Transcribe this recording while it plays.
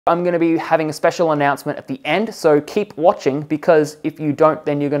I'm going to be having a special announcement at the end, so keep watching, because if you don't,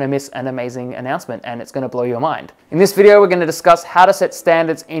 then you're going to miss an amazing announcement and it's going to blow your mind. In this video, we're going to discuss how to set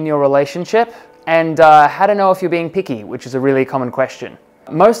standards in your relationship and how to know if you're being picky, which is a really common question.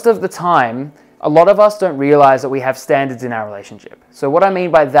 Most of the time, a lot of us don't realize that we have standards in our relationship. So what I mean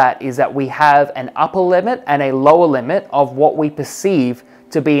by that is that we have an upper limit and a lower limit of what we perceive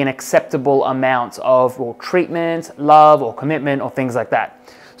to be an acceptable amount of treatment, love, or commitment, or things like that.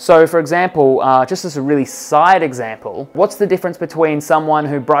 So for example, just as a really side example, what's the difference between someone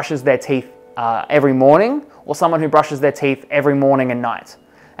who brushes their teeth every morning or someone who brushes their teeth every morning and night?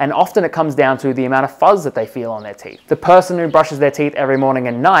 And often it comes down to the amount of fuzz that they feel on their teeth. The person who brushes their teeth every morning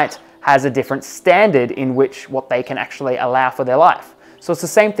and night has a different standard in which what they can actually allow for their life. So it's the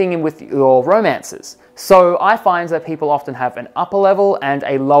same thing with your romances. So I find that people often have an upper level and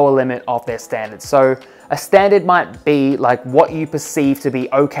a lower limit of their standards. So a standard might be like what you perceive to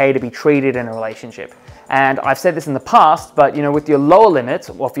be okay to be treated in a relationship. And I've said this in the past, but with your lower limit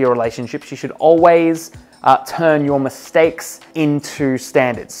of your relationships, you should always turn your mistakes into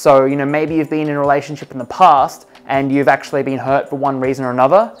standards. So, maybe you've been in a relationship in the past and you've actually been hurt for one reason or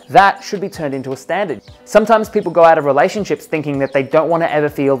another, that should be turned into a standard. Sometimes people go out of relationships thinking that they don't want to ever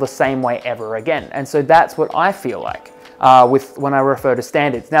feel the same way ever again. And so that's what I feel like when I refer to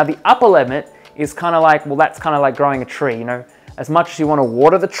standards. Now, the upper limit is kind of like, that's kind of like growing a tree. As much as you want to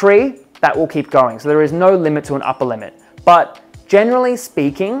water the tree, that will keep going. So there is no limit to an upper limit. But generally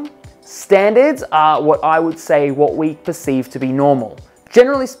speaking, standards are what I would say what we perceive to be normal.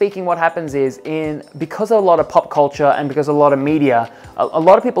 Generally speaking, what happens is because of a lot of pop culture and because of a lot of media, a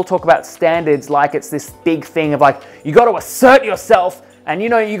lot of people talk about standards like it's this big thing of like, you got to assert yourself and you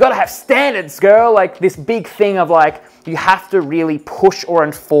got to have standards, girl. Like this big thing of like, you have to really push or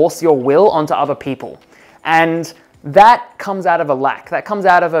enforce your will onto other people. And that comes out of a lack. That comes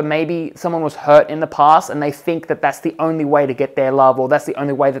out of maybe someone was hurt in the past and they think that that's the only way to get their love, or that's the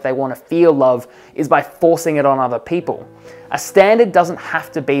only way that they want to feel love is by forcing it on other people. A standard doesn't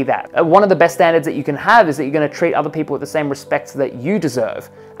have to be that. One of the best standards that you can have is that you're going to treat other people with the same respect that you deserve.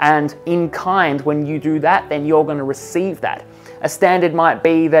 And in kind, when you do that, then you're going to receive that. A standard might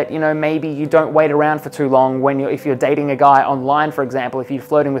be that, maybe you don't wait around for too long if you're dating a guy online, for example, if you're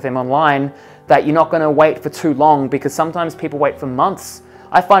flirting with him online, that you're not going to wait for too long, because sometimes people wait for months.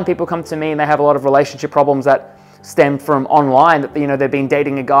 I find people come to me and they have a lot of relationship problems that stem from online, that, they've been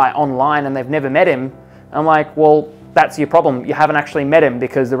dating a guy online and they've never met him. I'm like, well, that's your problem. You haven't actually met him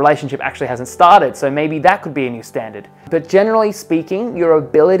because the relationship actually hasn't started. So maybe that could be a new standard. But generally speaking, your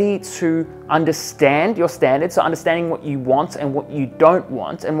ability to understand your standards, so understanding what you want and what you don't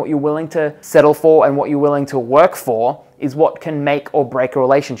want and what you're willing to settle for and what you're willing to work for, is what can make or break a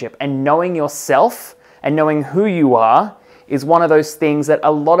relationship. And knowing yourself and knowing who you are is one of those things that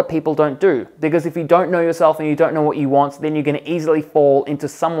a lot of people don't do. Because if you don't know yourself and you don't know what you want, then you're going to easily fall into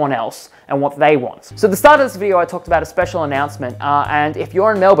someone else and what they want. So at the start of this video, I talked about a special announcement. And if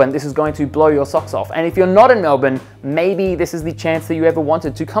you're in Melbourne, this is going to blow your socks off. And if you're not in Melbourne, maybe this is the chance that you ever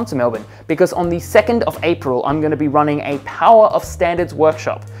wanted to come to Melbourne. Because on the 2nd of April, I'm going to be running a Power of Standards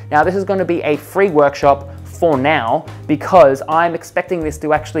workshop. Now, this is going to be a free workshop for now, because I'm expecting this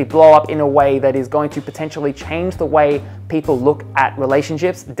to actually blow up in a way that is going to potentially change the way people look at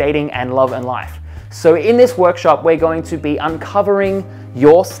relationships, dating, and love and life. So in this workshop, we're going to be uncovering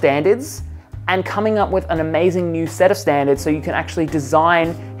your standards and coming up with an amazing new set of standards so you can actually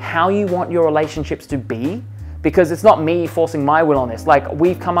design how you want your relationships to be, because it's not me forcing my will on this. Like,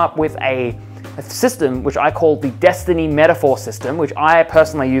 we've come up with a system which I call the Destiny Metaphor System, which I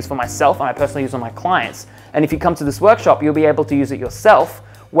personally use for myself and I personally use on my clients. And if you come to this workshop, you'll be able to use it yourself,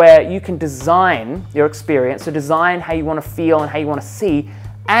 where you can design your experience, so design how you want to feel and how you want to see,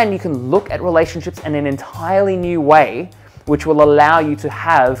 and you can look at relationships in an entirely new way, which will allow you to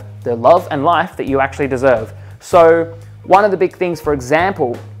have the love and life that you actually deserve. So one of the big things, for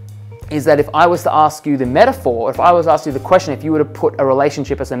example, is that if I was to ask you the metaphor, if I was to ask you the question, if you were to put a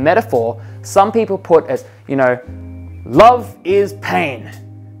relationship as a metaphor, some people put as, love is pain.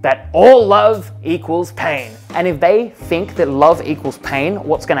 That all love equals pain. And if they think that love equals pain,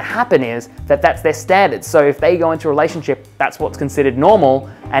 what's going to happen is that that's their standard. So if they go into a relationship, that's what's considered normal.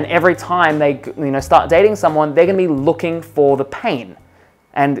 And every time they start dating someone, they're going to be looking for the pain.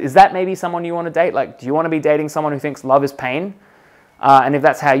 And is that maybe someone you want to date? Like, do you want to be dating someone who thinks love is pain? And if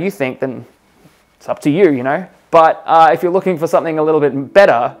that's how you think, then it's up to you, But if you're looking for something a little bit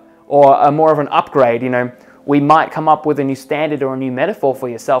better or more of an upgrade, we might come up with a new standard or a new metaphor for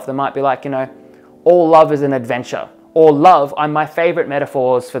yourself. That might be like, all love is an adventure. Or love, my favorite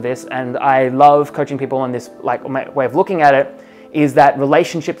metaphors for this, and I love coaching people on this way of looking at it, is that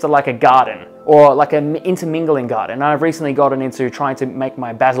relationships are like a garden, or like an intermingling garden. And I've recently gotten into trying to make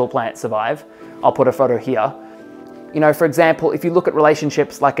my basil plant survive. I'll put a photo here. You know, for example, if you look at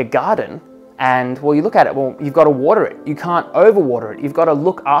relationships like a garden, and well, you look at it, well, you've got to water it. You can't overwater it. You've got to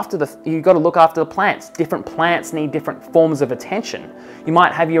look after the plants. Different plants need different forms of attention. You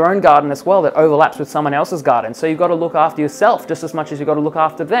might have your own garden as well that overlaps with someone else's garden. So you've got to look after yourself just as much as you've got to look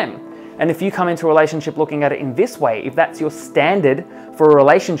after them. And if you come into a relationship looking at it in this way, if that's your standard for a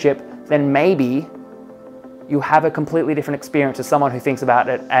relationship, then maybe you have a completely different experience to someone who thinks about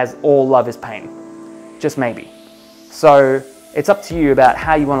it as all love is pain. Just maybe. So it's up to you about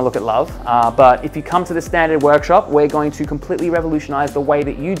how you want to look at love. But if you come to the standard workshop, we're going to completely revolutionize the way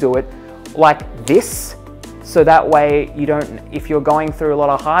that you do it like this. So that way you don't, if you're going through a lot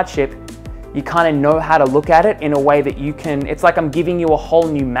of hardship, you kind of know how to look at it in a way that you can, it's like I'm giving you a whole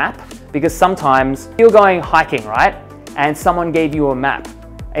new map, because sometimes you're going hiking, right? And someone gave you a map.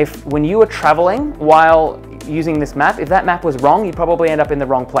 When you were traveling while using this map, if that map was wrong, you'd probably end up in the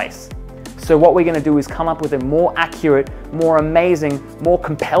wrong place. So what we're going to do is come up with a more accurate, more amazing, more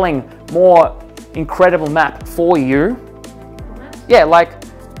compelling, more incredible map for you. Yeah, like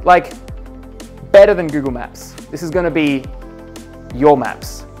better than Google Maps. This is going to be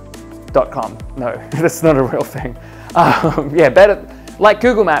yourmaps.com. No, that's not a real thing. Yeah, better like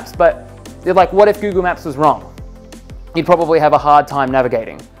Google Maps, but like, what if Google Maps was wrong? You'd probably have a hard time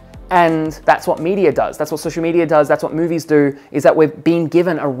navigating. And that's what media does. That's what social media does. That's what movies do, is that we've been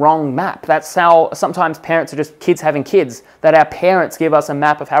given a wrong map. That's how sometimes parents are just kids having kids, that our parents give us a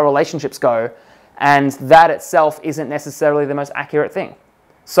map of how relationships go, and that itself isn't necessarily the most accurate thing.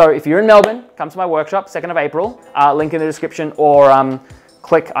 So if you're in Melbourne, come to my workshop, 2nd of April, link in the description, or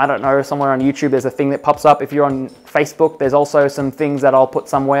click, I don't know, somewhere on YouTube, there's a thing that pops up. If you're on Facebook, there's also some things that I'll put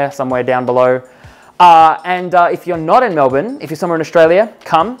somewhere down below. If you're not in Melbourne, if you're somewhere in Australia,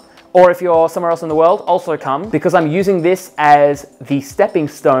 come. Or if you're somewhere else in the world, also come, because I'm using this as the stepping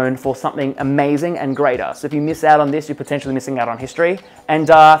stone for something amazing and greater. So if you miss out on this, you're potentially missing out on history. And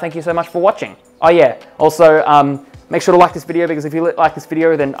thank you so much for watching. Oh yeah, also make sure to like this video, because if you like this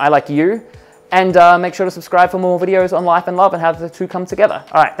video, then I like you. And make sure to subscribe for more videos on life and love and how the two come together.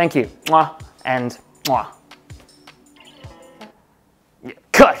 All right, thank you. Mwah, and mwah. Yeah,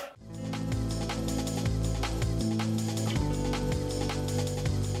 cut.